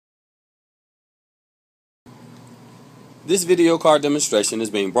This video car demonstration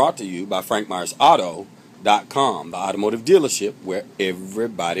is being brought to you by FrankMyersAuto.com, the automotive dealership where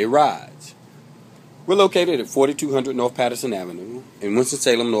everybody rides. We're located at 4200 North Patterson Avenue in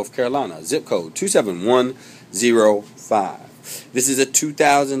Winston-Salem, North Carolina, zip code 27105. This is a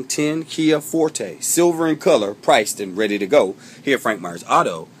 2010 Kia Forte, silver in color, priced and ready to go here at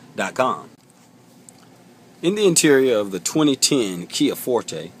FrankMyersAuto.com. In the interior of the 2010 Kia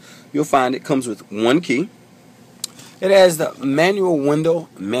Forte, you'll find it comes with one key. It has the manual window,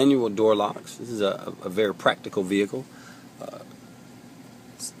 manual door locks. This is a very practical vehicle.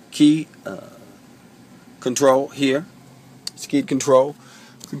 Key control here, skid control.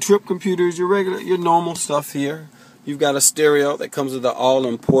 Trip computers, your normal stuff here. You've got a stereo that comes with the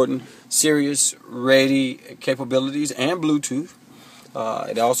all-important Sirius ready capabilities and Bluetooth.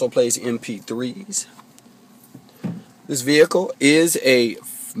 It also plays MP3s. This vehicle is a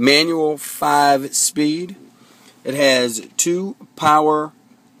manual 5-speed. It has 2 power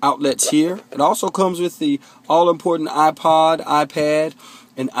outlets here. It also comes with the all-important iPod, iPad,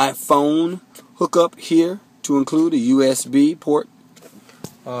 and iPhone hookup here to include a USB port.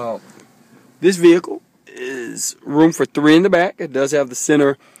 This vehicle is room for 3 in the back. It does have the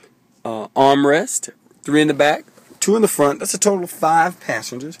center armrest, 3 in the back, 2 in the front. That's a total of 5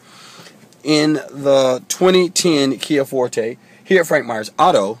 passengers in the 2010 Kia Forte here at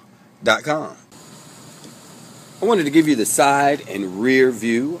FrankMyersAuto.com. I wanted to give you the side and rear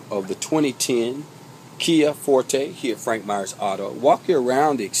view of the 2010 Kia Forte here at Frank Myers Auto. Walk you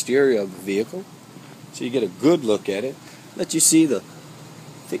around the exterior of the vehicle so you get a good look at it. Let you see the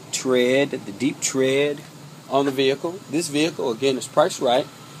thick tread, the deep tread on the vehicle. This vehicle, again, is priced right,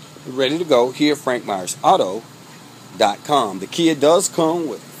 ready to go here at FrankMyersAuto.com. The Kia does come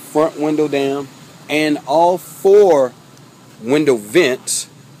with front window down and all 4 window vents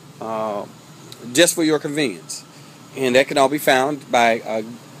just for your convenience. And that can all be found by at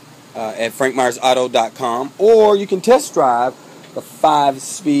FrankMyersAuto.com, or you can test drive the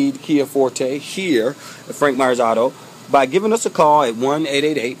 5-speed Kia Forte here at Frank Myers Auto by giving us a call at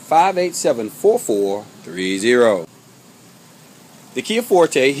 1-888-587-4430. The Kia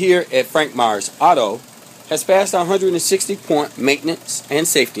Forte here at Frank Myers Auto has passed our 160-point maintenance and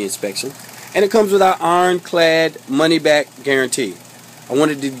safety inspection, and it comes with our ironclad money-back guarantee. I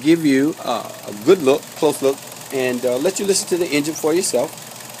wanted to give you a good look, close look, and let you listen to the engine for yourself.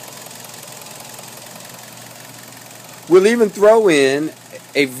 We'll even throw in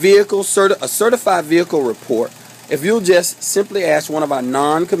a certified vehicle report. If you'll just simply ask one of our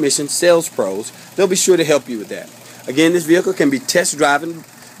non-commissioned sales pros, they'll be sure to help you with that. Again, this vehicle can be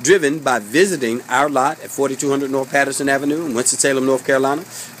driven by visiting our lot at 4200 North Patterson Avenue in Winston-Salem, North Carolina.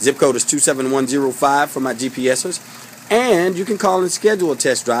 Zip code is 27105 for my GPSers. And you can call and schedule a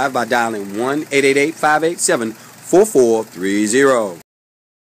test drive by dialing 1-888-587-4430.